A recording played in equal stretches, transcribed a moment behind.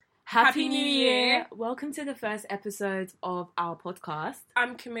Happy New Year! Welcome to the first episode of our podcast.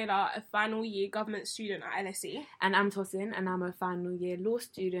 I'm Camilla, a final year government student at LSE. And I'm Tosin, and I'm a final year law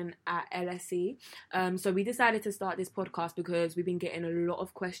student at LSE. So we decided to start this podcast because we've been getting a lot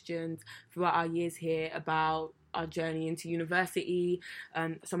of questions throughout our years here about our journey into university,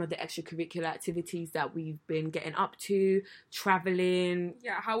 some of the extracurricular activities that we've been getting up to, travelling.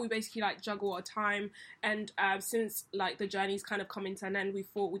 Yeah, how we basically juggle our time. And since the journey's kind of coming to an end, we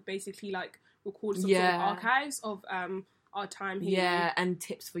thought we'd basically record some sort of archives of our time here. Yeah, and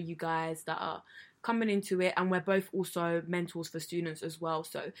tips for you guys that are coming into it. And we're both also mentors for students as well.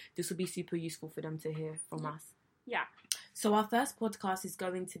 So this will be super useful for them to hear from us. Yeah. So our first podcast is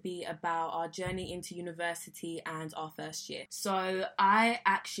going to be about our journey into university and our first year. So I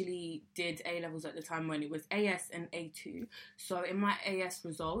actually did A-levels at the time when it was AS and A2. So in my AS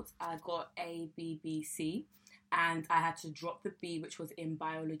results, I got A, B, B, C. And I had to drop the B, which was in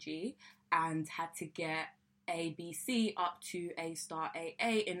biology, and had to get A, B, C up to A star,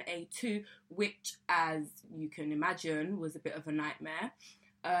 AA in A2, which, as you can imagine, was a bit of a nightmare.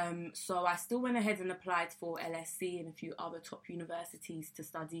 So I still went ahead and applied for LSE and a few other top universities to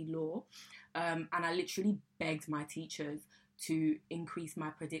study law. And I literally begged my teachers to increase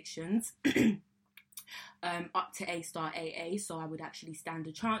my predictions up to A star AA, so I would actually stand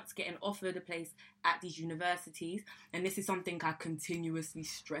a chance getting offered a place at these universities. And this is something I continuously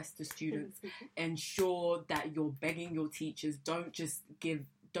stress to students. Ensure that you're begging your teachers. Don't just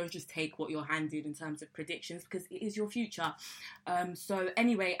take what you're handed in terms of predictions, because it is your future. So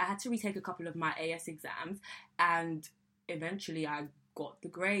anyway, I had to retake a couple of my AS exams, and eventually I got the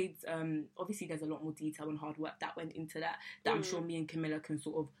grades. Obviously there's a lot more detail and hard work that went into that I'm sure me and Camilla can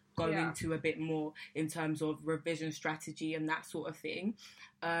sort of go into a bit more in terms of revision strategy and that sort of thing.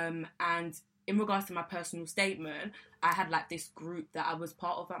 And in regards to my personal statement, I had this group that I was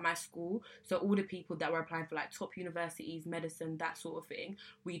part of at my school. So all the people that were applying for top universities, medicine, that sort of thing,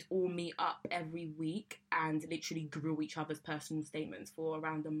 we'd all meet up every week and literally grill each other's personal statements for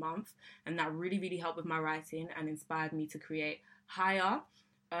around a month. And that really, really helped with my writing and inspired me to create higher.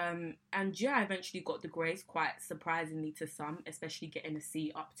 And I eventually got the grades, quite surprisingly to some, especially getting a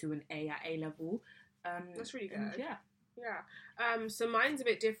C up to an A at A-level. That's really good. Yeah. So mine's a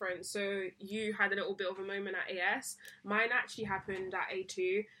bit different. So you had a little bit of a moment at AS. Mine actually happened at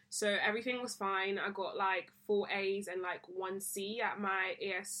A2. So everything was fine. I got 4 A's and 1 C at my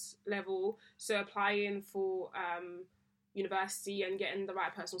AS level. So applying for university and getting the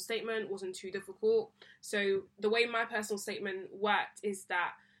right personal statement wasn't too difficult. So the way my personal statement worked is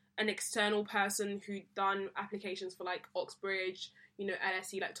that an external person who'd done applications for Oxbridge,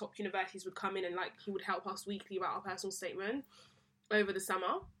 LSE, top universities would come in and he would help us weekly about our personal statement over the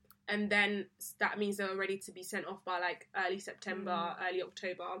summer. And then that means they were ready to be sent off by early September, early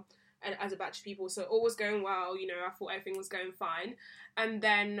October, and as a batch of people. So all was going well, I thought everything was going fine. And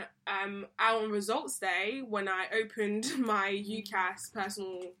then on results day, when I opened my UCAS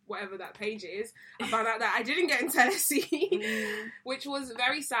personal, whatever that page is, I found out that I didn't get into LSE, which was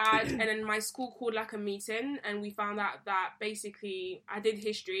very sad. And then my school called a meeting, and we found out that basically I did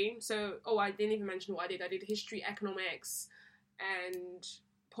history. So, I didn't even mention what I did. I did history, economics, and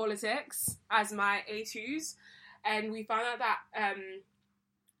politics as my A2s. And we found out that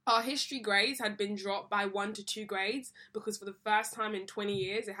our history grades had been dropped by 1 to 2 grades because for the first time in 20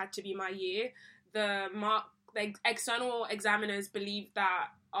 years, it had to be my year. The external examiners believed that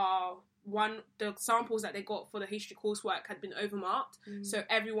the samples that they got for the history coursework had been overmarked, so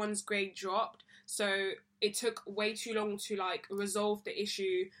everyone's grade dropped. So it took way too long to resolve the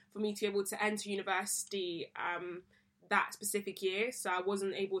issue for me to be able to enter university that specific year. So I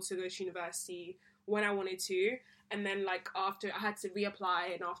wasn't able to go to university when I wanted to. And then, after, I had to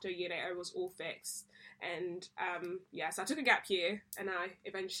reapply, and after a year later, it was all fixed. And, so I took a gap year, and I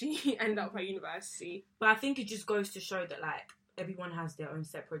eventually ended up at university. But I think it just goes to show that, everyone has their own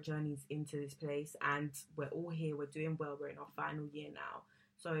separate journeys into this place, and we're all here, we're doing well, we're in our final year now.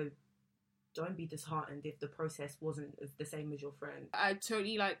 So don't be disheartened if the process wasn't the same as your friend. I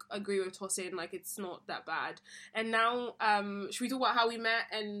totally, agree with Tosin, it's not that bad. And now, should we talk about how we met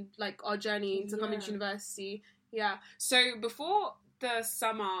and, our journey to coming to university? Yeah, so before the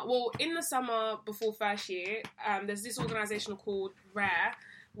summer, in the summer before first year, there's this organisation called RARE,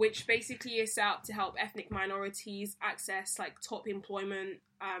 which basically is set up to help ethnic minorities access, top employment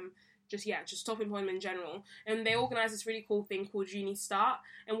just top employment in general. And they organise this really cool thing called Uni Start.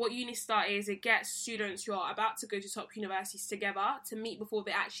 And what Uni Start is, it gets students who are about to go to top universities together to meet before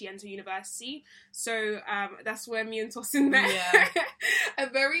they actually enter university. So that's where me and Tosin met. Yeah. A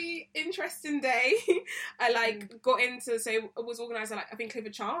very interesting day. I got into, so it was organised at I think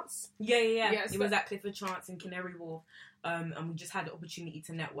Clifford Chance. Yeah. Yes, it was at Clifford Chance in Canary Wharf. And we just had the opportunity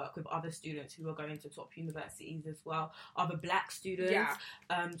to network with other students who were going to top universities as well, other black students. Yeah.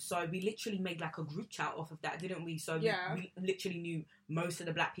 So we literally made like a group chat off of that, didn't we? So Yeah. we literally knew most of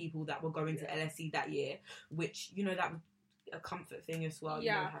the black people that were going to LSE that year, which, you know, that was a comfort thing as well, you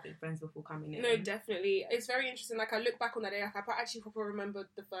know, having friends before coming in. No, definitely. It's very interesting. Like, I look back on that day, like, I actually probably remembered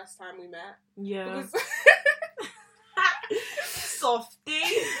the first time we met. Yeah. Because... Softy.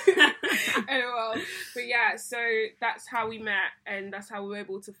 Oh, well. But yeah, so that's how we met, and that's how we were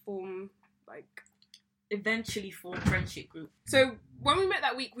able to form, eventually form friendship group. So when we met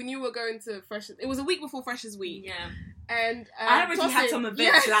that week, we knew we were going to Freshers. It was a week before Freshers Week. Yeah. And I already had some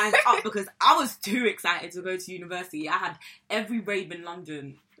events lined up because I was too excited to go to university. I had every rave in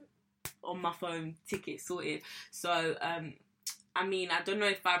London on my phone, ticket sorted. So, I mean, I don't know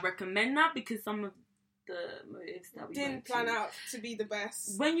if I recommend that because some of the motives that we didn't plan out to be the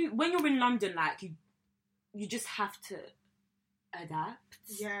best. When you're in London, like you just have to adapt.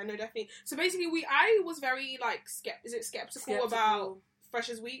 Yeah, no, definitely. So basically, I was very skeptical about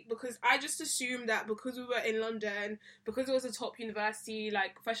Freshers Week because I just assumed that because we were in London, because it was a top university,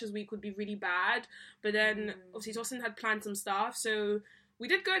 like Freshers Week would be really bad. But then obviously Tosin had planned some stuff, so we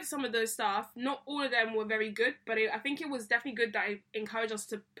did go to some of those stuff. Not all of them were very good, but I think it was definitely good that it encouraged us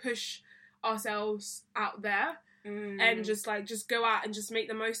to push ourselves out there and just go out and just make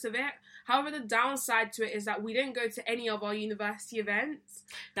the most of it. However, the downside to it is that we didn't go to any of our university events.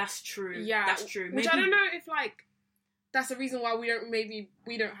 That's true. Yeah, that's true. Which I don't know if that's the reason why we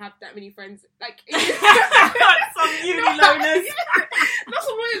don't have that many friends. Some uni loners. Not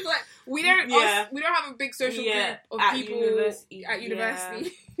some loners, but we don't have a big social group of people at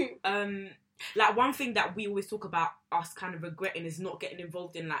university. Like, one thing that we always talk about us kind of regretting is not getting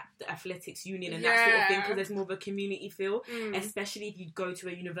involved in, like, the athletics union and that sort of thing, because there's more of a community feel, especially if you go to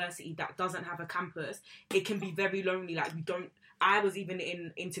a university that doesn't have a campus. It can be very lonely. Like, I was even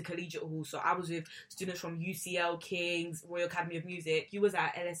in intercollegiate halls, so I was with students from UCL, King's, Royal Academy of Music. You was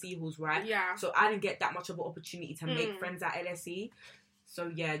at LSE halls, right? Yeah. So I didn't get that much of an opportunity to make friends at LSE. So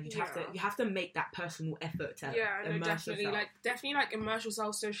yeah, you have to make that personal effort to immerse yourself. Definitely immerse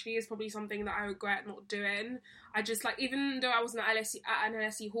yourself socially is probably something that I regret not doing. I just even though I wasn't at an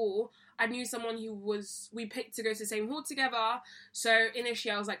LSE hall, I knew someone we picked to go to the same hall together. So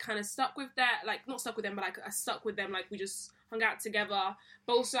initially I was kind of stuck with that, not stuck with them, but I stuck with them. We just hung out together.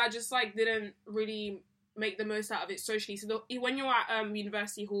 But also I just didn't really make the most out of it socially. So when you're at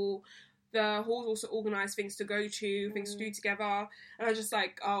university hall, the halls also organise things to go to, things to do together. And I was just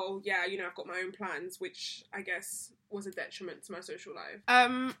I've got my own plans, which I guess was a detriment to my social life.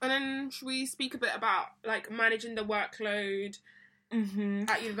 And then should we speak a bit about managing the workload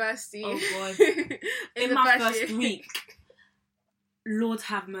at university? Oh god. in my first week. Lord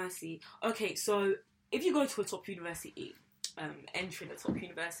have mercy. Okay, so if you go to a top university, entering a top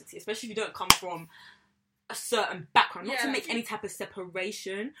university, especially if you don't come from a certain background, not to make any type of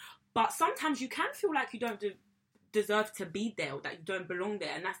separation, but sometimes you can feel like you don't deserve to be there, or that you don't belong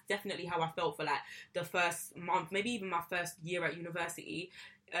there, and that's definitely how I felt for the first month, maybe even my first year at university.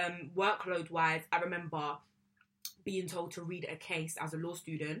 Workload wise, I remember being told to read a case as a law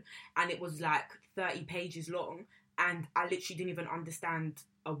student, and it was 30 pages long, and I literally didn't even understand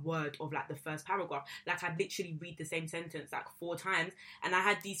a word of the first paragraph. I'd literally read the same sentence 4 times, and I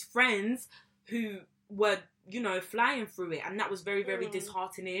had these friends who were flying through it, and that was very, very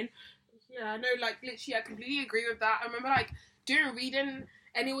disheartening. Yeah, no, literally I completely agree with that. I remember doing reading,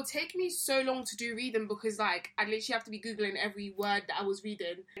 and it would take me so long to do reading because I'd literally have to be googling every word that I was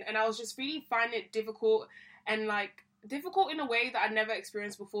reading, and I was just really finding it difficult, and difficult in a way that I'd never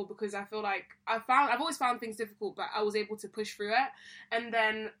experienced before, because I feel I've always found things difficult, but I was able to push through it. And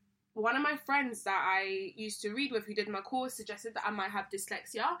then one of my friends that I used to read with, who did my course, suggested that I might have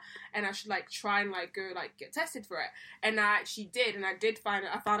dyslexia and I should try and go get tested for it. And I actually did, and I found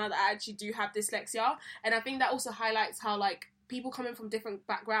out that I actually do have dyslexia. And I think that also highlights how people coming from different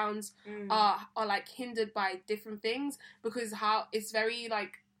backgrounds are hindered by different things, because how it's very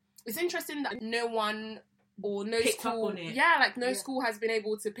it's interesting that no one or no picked school up on it. School has been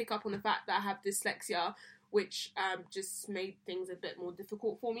able to pick up on the fact that I have dyslexia, which just made things a bit more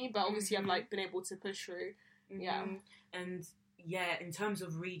difficult for me. But obviously I've been able to push through. Yeah. And in terms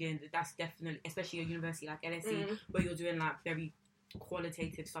of reading, that's definitely, especially a university like LSE, where you're doing very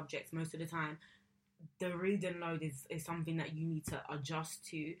qualitative subjects most of the time, the reading load is something that you need to adjust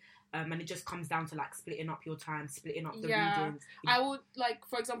to. And it just comes down to like splitting up your time, splitting up the readings. I would, like,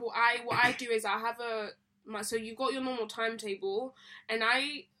 for example, what I do is I have so you've got your normal timetable, and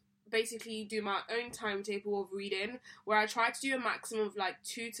I basically do my own timetable of reading, where I try to do a maximum of like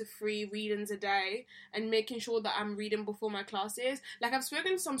 2 to 3 readings a day, and making sure that I'm reading before my classes. Like, I've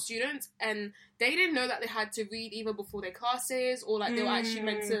spoken to some students and they didn't know that they had to read either before their classes, or like they were actually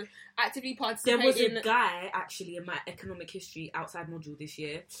meant to actively participate. There was a guy actually in my economic history outside module this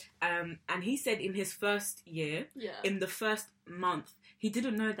year, and he said in his first year, in the first month, he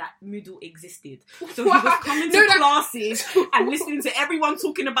didn't know that Moodle existed. So he was coming to classes and listening to everyone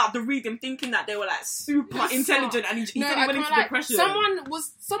talking about the reading, thinking that they were like super intelligent, and he went into depression.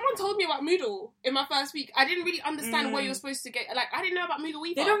 Someone told me about Moodle in my first week. I didn't really understand where you're supposed to get. Like, I didn't know about Moodle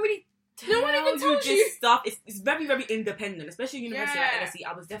either. They don't really. No one even tells you this stuff. It's very, very independent, especially university at LSE.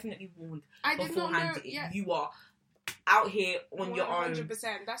 I was definitely warned beforehand. You are out here on your own.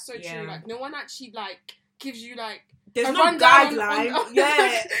 100%. That's so true. Like, no one actually like gives you like. There's no guideline.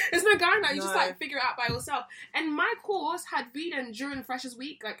 There's no guideline. You just like figure it out by yourself. And my course had reading during Freshers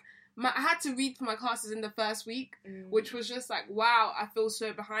Week. Like, I had to read for my classes in the first week, which was just like, wow, I feel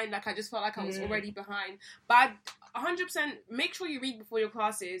so behind. Like, I just felt like I was already behind. But 100% make sure you read before your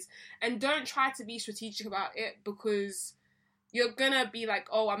classes, and don't try to be strategic about it, because you're gonna be like,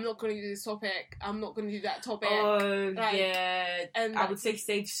 oh, I'm not gonna do this topic, I'm not gonna do that topic. Oh, like, yeah. And I would say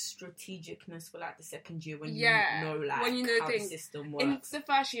stage strategicness for like the second year, when you know like when you know how the system works. In the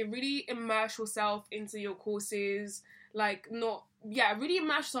first year, really immerse yourself into your courses. Like, really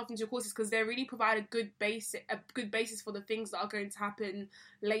immerse yourself into your courses, because they really provide a good basis for the things that are going to happen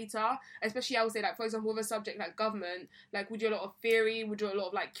later. Especially, I would say, like, for example, with a subject like government, like, we do a lot of theory, we do a lot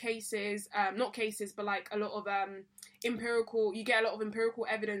of like cases, not cases, but like a lot of empirical. You get a lot of empirical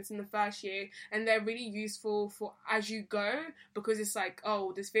evidence in the first year, and they're really useful for as you go, because it's like,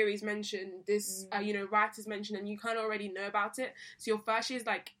 oh, this theory is mentioned, this writer's mentioned, and you kind of already know about it. So your first year is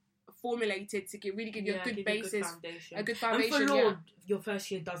like formulated to really give you a good basis, a good foundation. And for law, your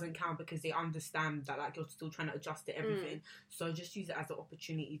first year doesn't count, because they understand that like you're still trying to adjust to everything. So just use it as an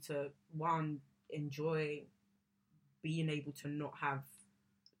opportunity to enjoy being able to not have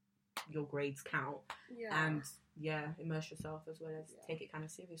your grades count, and immerse yourself, as well as take it kind of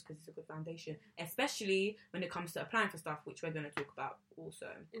serious, because it's a good foundation, especially when it comes to applying for stuff, which we're going to talk about also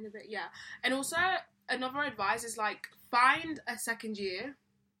in a bit. And also, another advice is like, find a second year.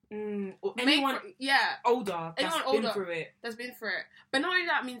 Or anyone older that's been through it. But not only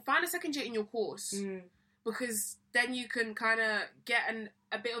that, I mean, find a second year in your course, because then you can kind of get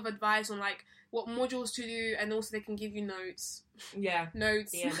a bit of advice on like what modules to do, and also they can give you notes.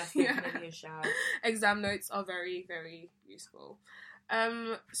 Notes. Yeah, that's definitely a shout. Exam notes are very, very useful.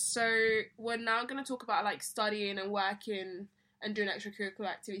 So we're now going to talk about like studying and working and doing extracurricular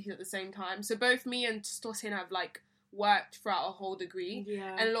activities at the same time. So both me and Stotin have like worked throughout a whole degree,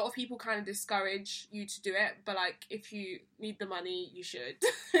 and a lot of people kind of discourage you to do it, but like, if you need the money, you should.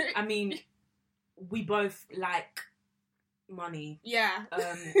 I mean, we both like money.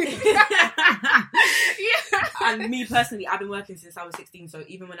 And me personally, I've been working since I was 16, so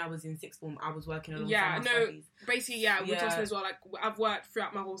even when I was in sixth form, I was working alongside my studies. Basically, with Justin as well, like, I've worked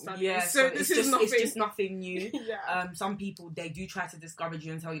throughout my whole studies, so it's just nothing new. Some people, they do try to discourage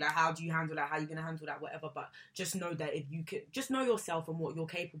you and tell you like, how do you handle that, how are you going to handle that, whatever, but just know that if you could just know yourself and what you're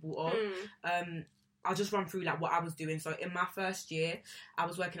capable of. I'll just run through like what I was doing. So in my first year, I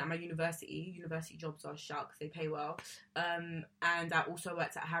was working at my university. University jobs are shout because they pay well. And I also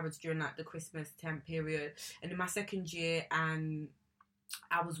worked at Harrods during like the Christmas temp period. And in my second year, I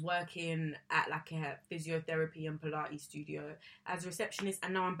was working at like a physiotherapy and Pilates studio as a receptionist.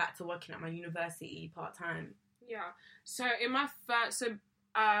 And now I'm back to working at my university part-time. So in my first,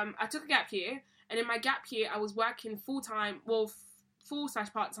 I took a gap year. And in my gap year, I was working full-time,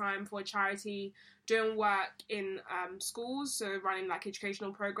 full/part-time for a charity, doing work in schools, so running like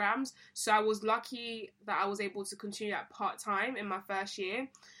educational programs. So I was lucky that I was able to continue that part-time in my first year.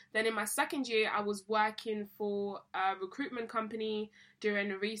 Then in my second year, I was working for a recruitment company, doing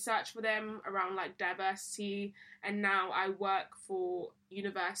research for them around like diversity. And now I work for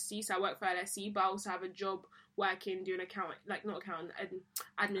university, so I work for LSE, but I also have a job working doing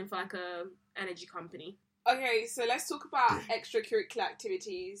admin for like a energy company. Okay, so let's talk about extracurricular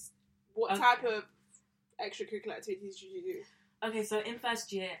activities. What type of extracurricular activities did you do? Okay, so in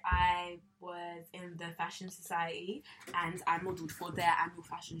first year, I was in the Fashion Society, and I modelled for their annual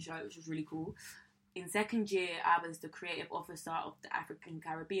fashion show, which was really cool. In second year, I was the creative officer of the African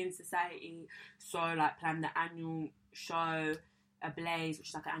Caribbean Society, so like planned the annual show, a Blaze, which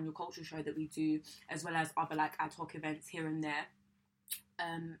is like an annual culture show that we do, as well as other like ad hoc events here and there.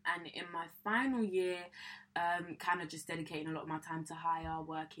 And in my final year, kind of just dedicating a lot of my time to higher,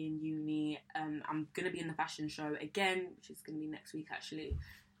 working, uni. I'm going to be in the fashion show again, which is going to be next week actually.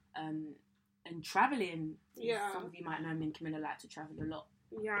 And travelling. Yeah. Some of you might know me and Camilla like to travel a lot.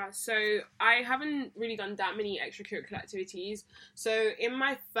 Yeah, so I haven't really done that many extracurricular activities. So in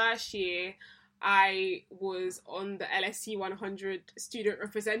my first year, I was on the LSE 100 student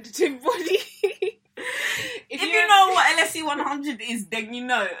representative body. If you know what LSE 100 is, then you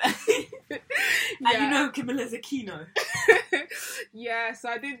know. And Yeah. you know Camilla's a keynote. Yeah, so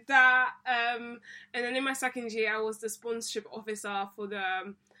I did that. And then in my second year, I was the sponsorship officer for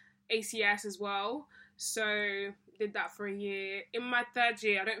the ACS as well. So did that for a year. In my third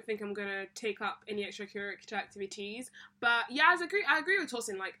year, I don't think I'm gonna take up any extracurricular activities. But yeah, I agree with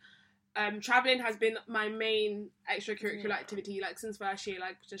Tosin. Like, traveling has been my main extracurricular activity. Like since first year,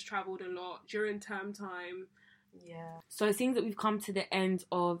 like just traveled a lot during term time. Yeah. So it seems that we've come to the end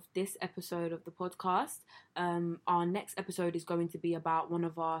of this episode of the podcast. Our next episode is going to be about one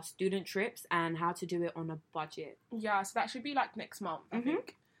of our student trips and how to do it on a budget. Yeah, so that should be like next month, I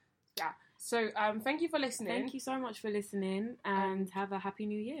think. Yeah. So thank you for listening. Thank you so much for listening and have a happy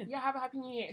new year. Yeah, have a happy new year.